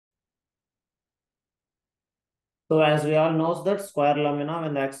So as we all know that square lamina,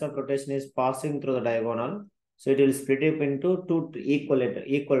 when the axis of rotation is passing through the diagonal, so it will split up into two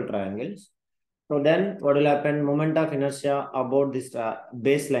equal triangles. So then what will happen? Moment of inertia about this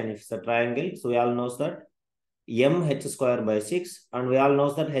baseline, if it's a triangle. So we all know that m h square by 6, and we all know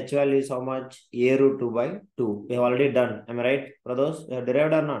that h value is how much? A root 2 by 2. We have already done. Am I right, brothers? We have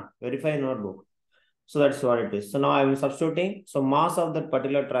derived or not? Verify in notebook. So that's what it is. So now I am substituting. So mass of that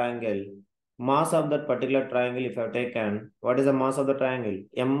particular triangle, if I have taken, what is the mass of the triangle?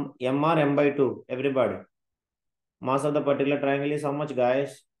 M or m by 2, everybody. Mass of the particular triangle is how much,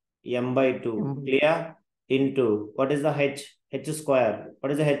 guys? M by 2. Clear? Into, what is the h? H square.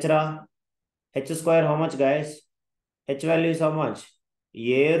 What is the h ra? H square, how much, guys? H value is how much?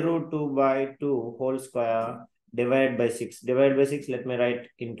 A root 2 by 2 whole square divided by 6. Divided by 6, let me write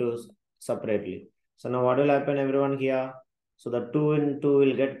into separately. So now what will happen, everyone, here? So the 2 into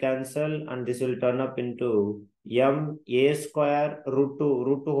will get cancelled, and this will turn up into m a square root 2.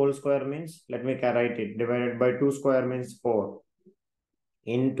 Root 2 whole square means, let me write it, divided by 2 square means 4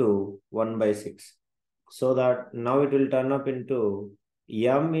 into 1 by 6. So that now it will turn up into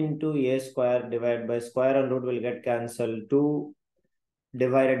m into a square divided by square and root will get cancelled. 2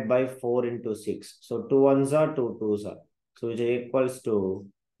 divided by 4 into 6. So 2 ones are 2 twos are. So which equals to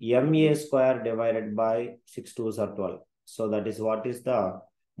ma square divided by 6 twos are 12. So that is what is the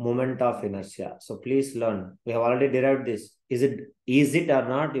moment of inertia. So please learn. We have already derived this. Is it or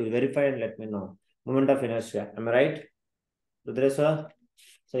not? You verify and let me know. Moment of inertia. Am I right? Rudresha?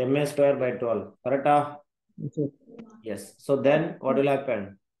 So ma square by 12. Correct? Yes. So then what will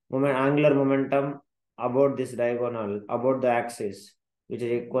happen? Angular momentum about this diagonal, about the axis, which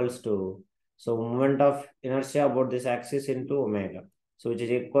is equals to, so moment of inertia about this axis into omega. So which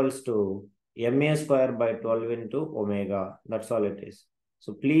is equals to ma square by 12 into omega. That's all it is.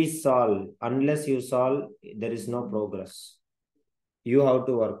 So please solve. Unless you solve, there is no progress. You have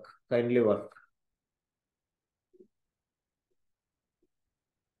to work. Kindly work.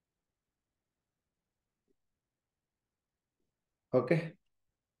 Okay.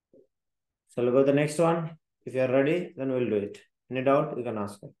 So we'll go to the next one. If you are ready, then we'll do it. Any doubt, you can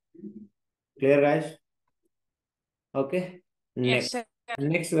ask. Clear, guys? Okay. Yes, Next. sir.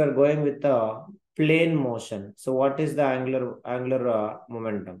 Next, we are going with the plane motion. So what is the angular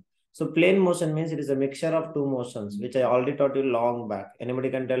momentum? So plane motion means it is a mixture of two motions, which I already taught you long back. Anybody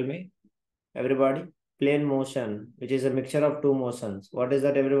can tell me? Everybody? Plane motion, which is a mixture of two motions. What is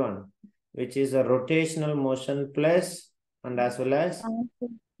that, everyone? Which is a rotational motion plus and as well as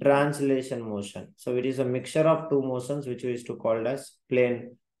translation motion. So it is a mixture of two motions, which we used to call as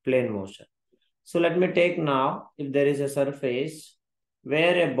plane motion. So let me take now, if there is a surface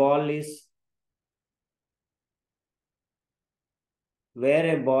where a ball is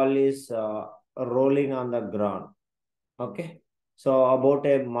rolling on the ground. Okay. So about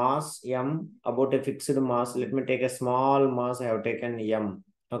a mass m, about a fixed mass, let me take a small mass. I have taken m.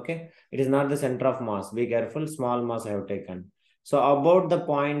 Okay. It is not the center of mass. Be careful. Small mass I have taken. So about the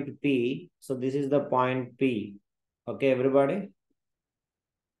point P. So this is the point P. Okay, everybody.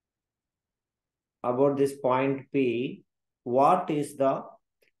 About this point P, what is the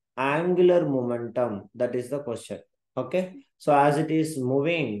angular momentum? That is the question. Okay. So as it is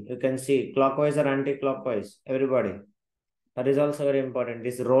moving, you can see clockwise or anti-clockwise. Everybody. That is also very important. It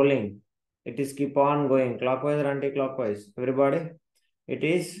is rolling. It is keep on going clockwise or anti-clockwise. Everybody. It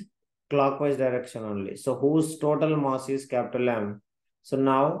is clockwise direction only. So whose total mass is capital M. So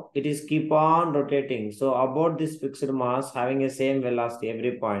now it is keep on rotating. So about this fixed mass having a same velocity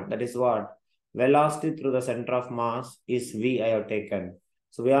every point. That is what? Velocity through the center of mass is V I have taken.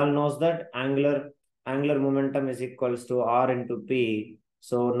 So we all knows that angular momentum is equals to R into P.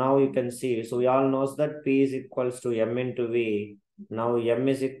 So now you can see. So we all knows that P is equals to M into V. Now M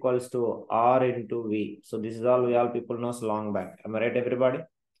is equals to R into V. So this is all we all people knows long back. Am I right, everybody?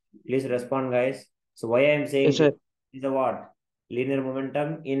 Please respond, guys. So why I am saying Yes, sir. is a what? Linear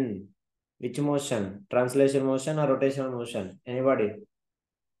momentum in which motion? Translation motion or rotational motion? Anybody?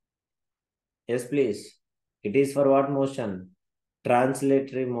 Yes, please. It is for what motion?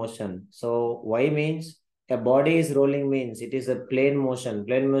 Translatory motion. So y means a body is rolling means it is a plane motion.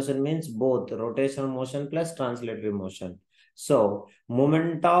 Plane motion means both rotational motion plus translatory motion. So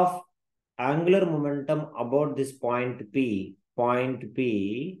moment of angular momentum about this point P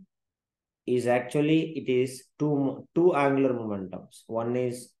is actually it is two angular momentums. One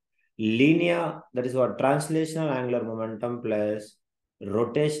is linear, that is what translational angular momentum plus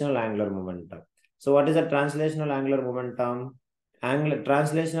rotational angular momentum. So what is the translational angular momentum?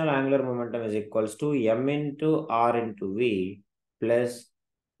 Translational angular momentum is equals to m into r into v plus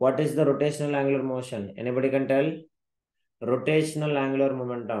What is the rotational angular motion? Anybody can tell? Rotational angular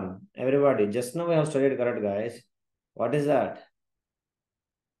momentum. Everybody, just now we have studied, correct, guys? What is that?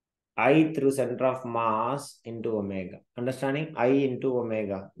 I through center of mass into omega. Understanding? I into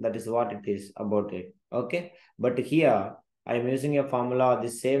omega. That is what it is about it. Okay. But here I am using a formula, the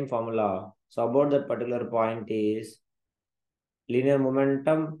same formula. So about that particular point is linear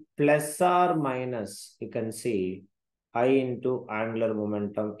momentum plus or minus. You can see I into angular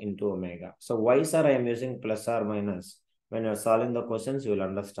momentum into omega. So why, sir, I am using plus or minus? When you are solving the questions, you will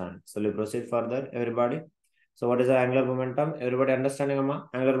understand. So we proceed further, everybody. So what is the angular momentum? Everybody understanding, Amma?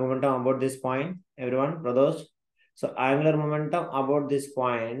 Angular momentum about this point, everyone, brothers. So angular momentum about this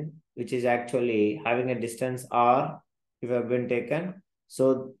point, which is actually having a distance r, if have been taken.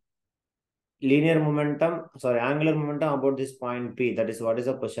 So angular momentum about this point P, that is what is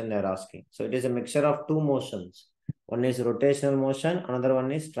the question they are asking. So it is a mixture of two motions. One is rotational motion, another one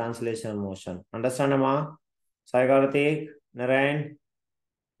is translational motion. Understand, Amma? Sai Karthik, Narayan,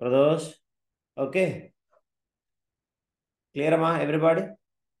 Pradosh. Okay. Clear, Amma, everybody?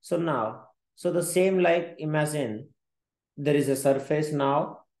 So now, so the same, like imagine there is a surface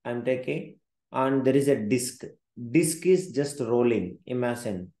now I'm taking and there is a disc. Disc is just rolling.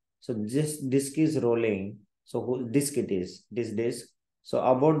 Imagine. So this disc is rolling. So who disc it is? This disc. So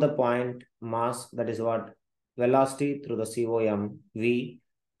about the point mass, that is what? Velocity through the COM V.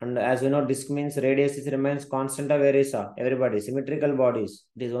 And as we know, disc means radius is remains constant of area. Everybody, symmetrical bodies.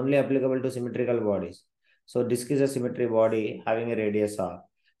 It is only applicable to symmetrical bodies. So disc is a symmetry body having a radius r.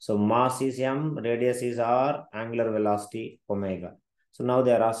 So mass is m, radius is r, angular velocity omega. So now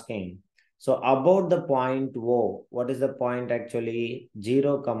they are asking, so about the point O, what is the point actually?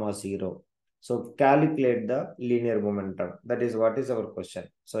 0, 0. So calculate the linear momentum. That is what is our question.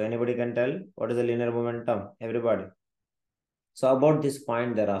 So anybody can tell what is the linear momentum? Everybody. So about this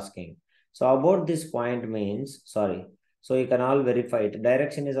point they're asking. So about this point means, sorry. So you can all verify it.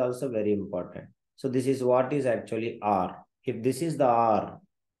 Direction is also very important. So this is what is actually R. If this is the R,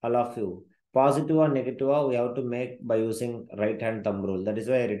 all of you, positive or negative, we have to make by using right hand thumb rule. That is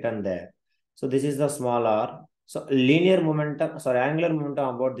why I written there. So this is the small r. So linear momentum, sorry, angular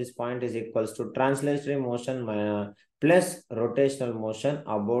momentum about this point is equals to translatory motion plus rotational motion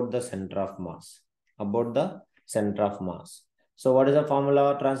about the center of mass. About the center of mass. So what is the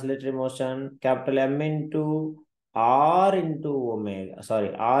formula? Translatory motion, capital M into R into omega,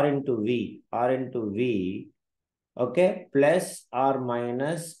 sorry, R into V, okay, plus or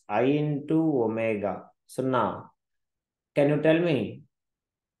minus I into omega. So now, can you tell me,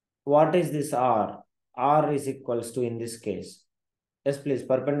 what is this R? R is equals to, in this case, yes please,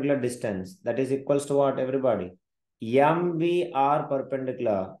 perpendicular distance. That is equals to what, everybody? MVR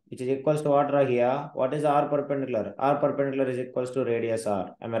perpendicular, which is equals to what right here? What is R perpendicular? R perpendicular is equals to radius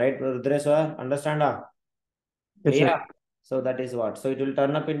R. Am I right, Rudreswar? Understand? Yes, Clear? sir. So that is what? So it will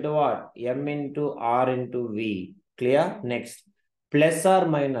turn up into what? M into R into V. Clear? Next. Plus or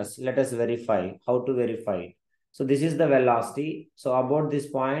minus. Let us verify. How to verify? So this is the velocity. So about this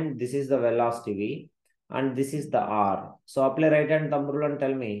point, this is the velocity V. And this is the R. So apply right hand thumb rule and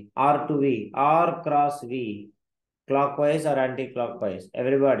tell me. R to V. R cross V. Clockwise or anti-clockwise?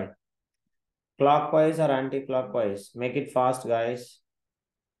 Everybody. Clockwise or anti-clockwise? Make it fast, guys.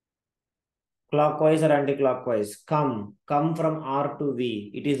 Clockwise or anti-clockwise? Come from R to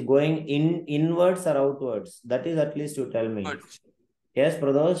V. It is going inwards or outwards? That is at least you tell me. Inwards. Yes,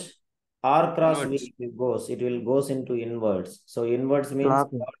 Pradosh? R cross Inwards. V, it will goes into inwards. So inwards means Clock.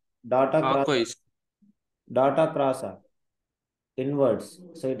 data cross, Clockwise. data cross inwards.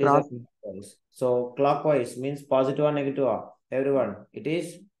 So it is a Cross. clockwise. So clockwise means positive or negative? Everyone, it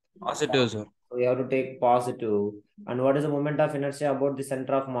is Positive, sir. so we have to take positive. And what is the moment of inertia about the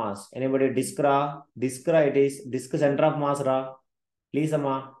center of mass? Anybody Discra, it is disc center of mass ra. Please,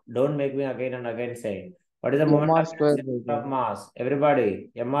 Amma, don't make me again and again say. What is the moment MR of square inertia by center of 2. mass? Everybody,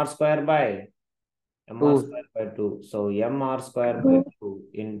 mr square by 2. 2. So mr square by 2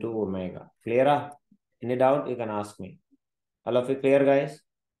 into omega. Clear? Any doubt? You can ask me. All of you clear, guys?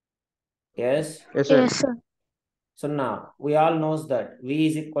 Yes. Yes, sir. Yes, sir. So now we all knows that V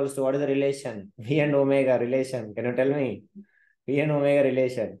is equals to what is the relation? V and omega relation. Can you tell me? V and omega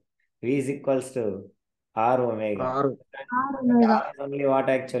relation. V is equals to R omega. R. R But omega. R is only what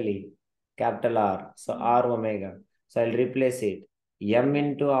actually? Capital R. So R omega. So I'll replace it. M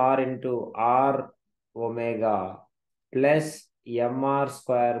into R omega plus MR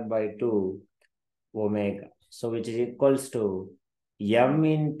square by 2 omega. So which is equals to M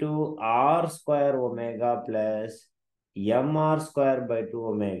into R square omega plus MR square by 2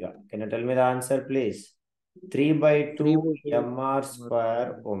 omega. Can you tell me the answer, please? 3 by 2 3/2 mr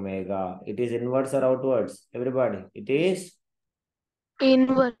square omega. It is inverse or outwards? Everybody, it is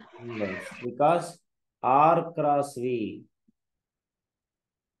Inverse. inverse because R cross V,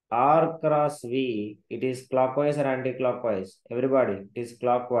 it is clockwise or anti-clockwise? Everybody, it is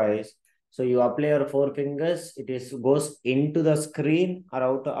clockwise. So you apply your 4 fingers, it is goes into the screen or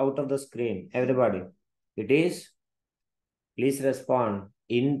out of the screen. Everybody, it is, please respond,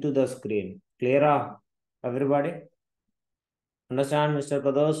 into the screen. Clear? Everybody? Understand, Mr.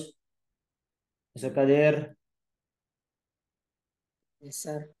 Kadosh? Mr. Kadir? Yes,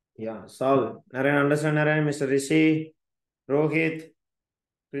 sir. Yeah, solve. Narayan, understand Narayan? Mr. Rishi? Rohit?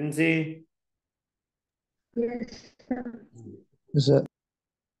 Princey? Yes, sir. Yes, sir.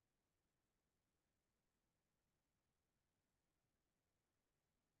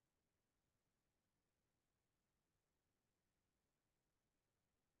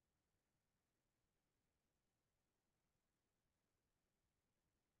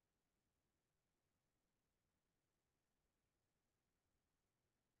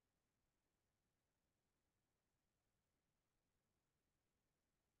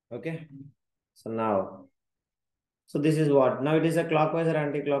 Okay. So now, so this is what? Now it is a clockwise or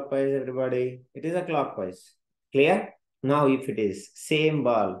anti-clockwise, everybody? It is a clockwise. Clear? Now if it is same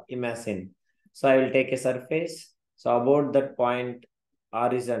ball, imagine. So I will take a surface. So about that point,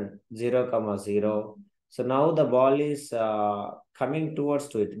 horizon 0, comma 0. So now the ball is coming towards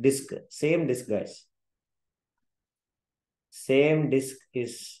to it. Disk, same disk, guys. Same disk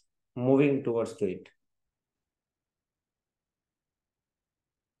is moving towards to it.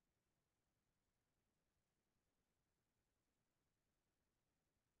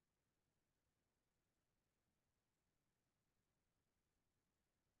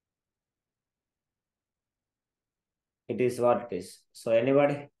 It is what it is. So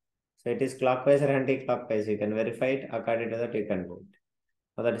anybody? So it is clockwise or anti-clockwise. You can verify it. According to that, you can vote.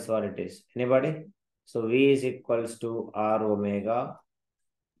 So that is what it is. Anybody? So V is equals to R omega.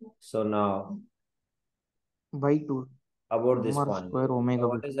 So now By 2 about this mr one. square omega. So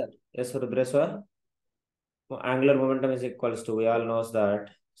what is that? Yes, Rudreswar? Angular momentum is equals to, we all knows that.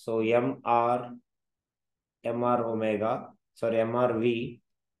 So mr omega, sorry, mrv.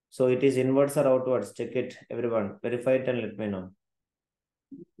 So it is inwards or outwards? Check it, everyone. Verify it and let me know.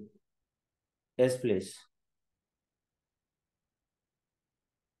 Yes, please.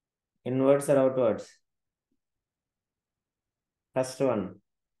 Inwards or outwards? First one.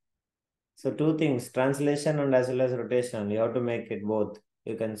 So two things, translation and as well as rotation. You have to make it both.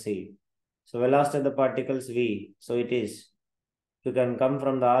 You can see. So velocity of the particles V. So it is. You can come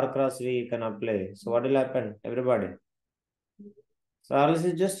from the R cross V, you can apply. So what will happen? Everybody. So R is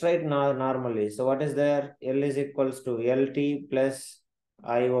just right now normally. So what is there? L is equals to LT plus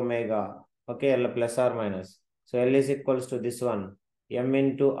I omega. Okay, L plus or minus. So L is equals to this one. M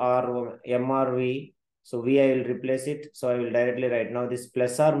into R, MRV. So V I will replace it. So I will directly write. Now this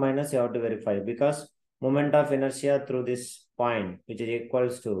plus or minus you have to verify because moment of inertia through this point, which is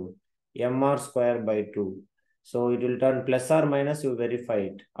equals to mr square by 2. So it will turn plus or minus, you verify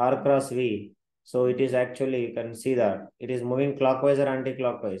it. R cross V. So it is actually, you can see that it is moving clockwise or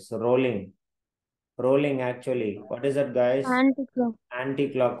anti-clockwise. So rolling. Rolling actually. What is that, guys? Anti-clock.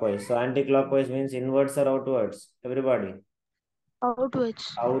 Anti-clockwise. So anti-clockwise means inwards or outwards? Everybody.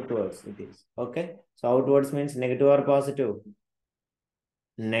 Outwards. Outwards it is. Okay. So outwards means negative or positive?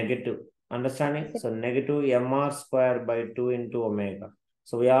 Negative. Understanding? So negative mr square by 2 into omega.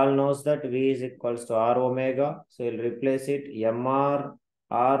 So we all knows that V is equals to R omega. So we'll replace it mr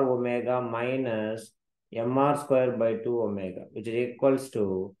R omega minus mr square by 2 omega, which is equals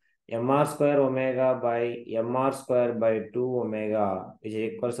to mr square omega by mr square by 2 omega, which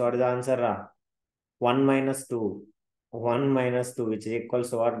is equals to, what is the answer? 1 minus 2. 1 minus 2, which is equals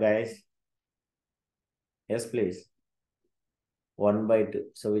to what, guys? Yes, please. 1 by 2.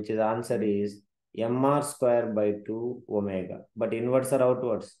 So which is answer is mr square by 2 omega. But inwards or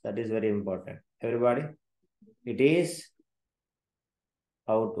outwards? That is very important. Everybody? It is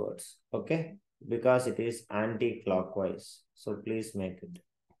outwards. Okay? Because it is anti-clockwise. So please make it.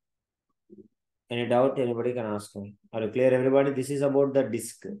 Any doubt? Anybody can ask me. Are you clear, everybody? This is about the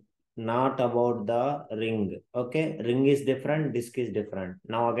disk, not about the ring. Okay? Ring is different, disk is different.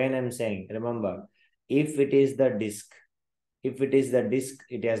 Now again I'm saying, remember, if it is the disk,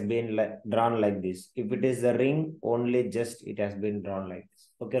 it has been drawn like this. If it is the ring, only just it has been drawn like this.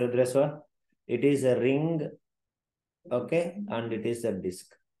 Okay, Rudreswar? It is a ring, okay, and it is a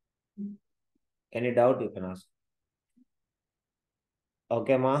disk. Any doubt you can ask.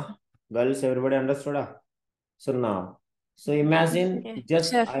 Okay, ma? Girls, everybody understood? So now, So imagine Yes, just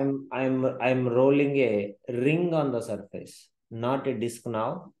sir. I'm rolling a ring on the surface, not a disk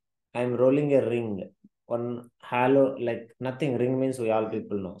now. I'm rolling a ring. One halo, like nothing. Ring means we all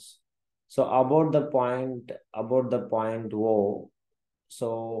people knows. So about the point O.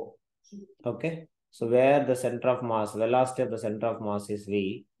 So okay. So where the center of mass, velocity of the center of mass is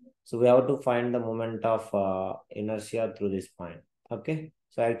V. So we have to find the moment of inertia through this point. Okay.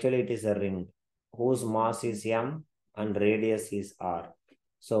 So actually it is a ring whose mass is M and radius is R.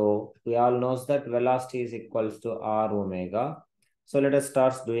 So we all knows that velocity is equals to R omega. So let us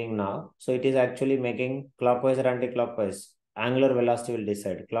start doing now. So it is actually making clockwise or anti-clockwise. Angular velocity will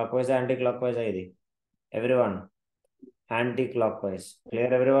decide. Clockwise or anti-clockwise ID. Everyone. Anti-clockwise.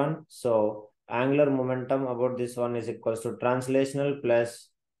 Clear everyone? So angular momentum about this one is equals to translational plus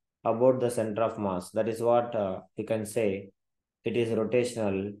about the center of mass. That is what we can say. It is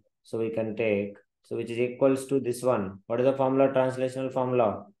rotational. So we can take, so which is equals to this one. What is the formula? Translational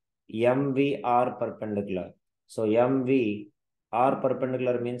formula? MVR perpendicular. So MVR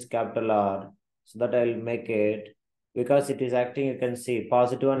perpendicular means capital R. So that I'll make it, because it is acting, you can see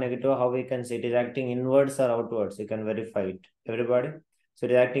positive and negative, how we can see it is acting inwards or outwards. You can verify it, everybody. So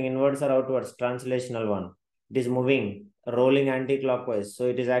it is acting inwards or outwards, translational one. It is moving, rolling anti-clockwise. So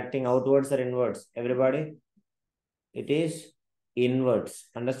it is acting outwards or inwards, everybody. It is inwards,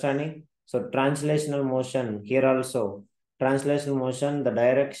 understanding? So translational motion here also, translational motion, the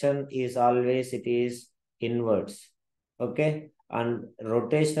direction is always, it is inwards. Okay. And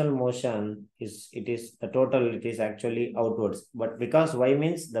rotational motion is, it is the total, it is actually outwards. But because y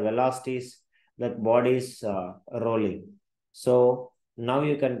means the velocity is, that body is rolling. So now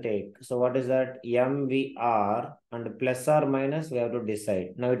you can take, so what is that? MVR and plus or minus we have to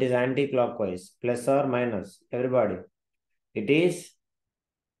decide. Now it is anti-clockwise, plus or minus, everybody. It is,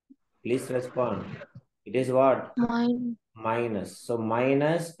 please respond. It is what? Mine. Minus. So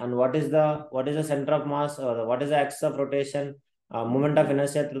minus, and what is the center of mass, or what is the axis of rotation? Moment of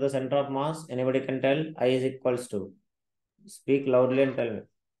inertia through the center of mass. Anybody can tell? I is equals to. Speak loudly and tell me.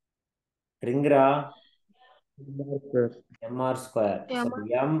 Ringra. Sir. MR square. Yeah, So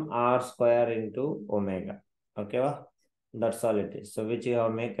MR square into omega. Okay, wa? That's all it is. So which you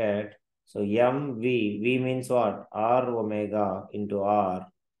have make it. So V means what? R omega into R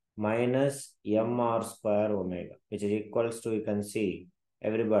minus MR square omega, which is equals to, you can see,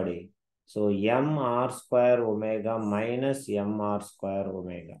 everybody. So MR square omega minus MR square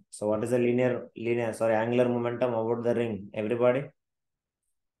omega. So what is the angular momentum about the ring? Everybody?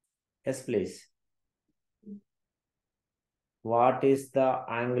 Yes, please. What is the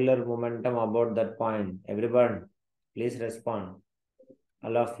angular momentum about that point? Everyone, please respond.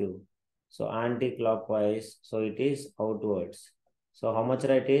 All of you. So anti-clockwise. So it is outwards. So how much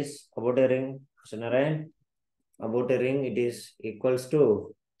right is about a ring? Narayan? About a ring, it is equals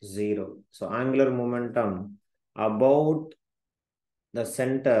to 0. So angular momentum about the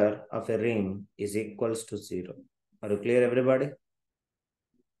center of a ring is equals to 0. Are you clear, everybody?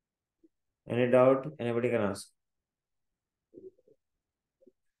 Any doubt? Anybody can ask.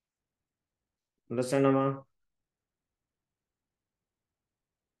 Understand, Amma?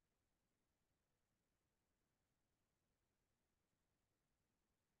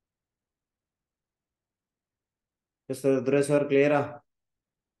 Yes, sir. Are clear?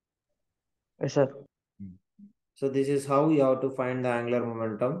 Yes, sir. So this is how you have to find the angular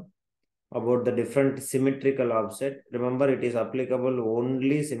momentum about the different symmetrical object. Remember, it is applicable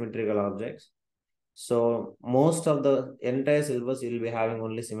only symmetrical objects. So most of the entire syllabus you will be having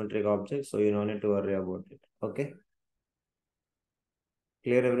only symmetric objects, so you don't need to worry about it. Okay.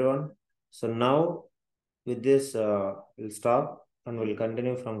 Clear, everyone? So now with this, we'll stop and we'll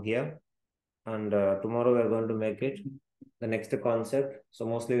continue from here. And tomorrow we're going to make it the next concept. So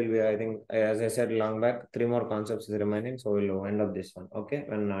mostly will be, I think, as I said long back, 3 more concepts is remaining. So we'll end up this one. Okay.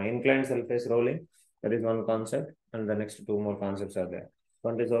 When inclined surface rolling, that is one concept, and the next 2 more concepts are there.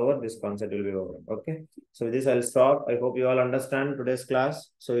 One is over, this concept will be over. Okay. So with this, I'll stop. I hope you all understand today's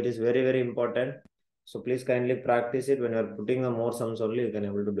class. So it is very, very important. So please kindly practice it. When you're putting the more sums only, you can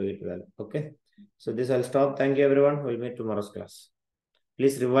able to do it well. Okay. So this I'll stop. Thank you, everyone. We'll meet tomorrow's class.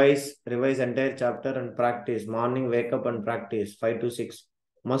 Please revise entire chapter and practice. Morning, wake up and practice 5 to 6.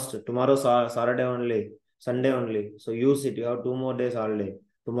 Must. Tomorrow Saturday only, Sunday only. So use it. You have 2 more days all day.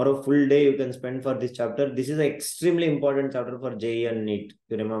 Tomorrow full day you can spend for this chapter. This is an extremely important chapter for JEE and NEET.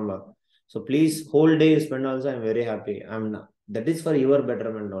 You remember. So please, whole day you spend also. I'm very happy. That is for your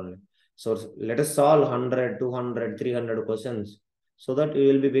betterment only. So let us solve 100, 200, 300 questions so that you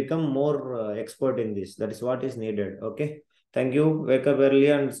will become more expert in this. That is what is needed. Okay. Thank you. Wake up early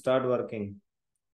and start working.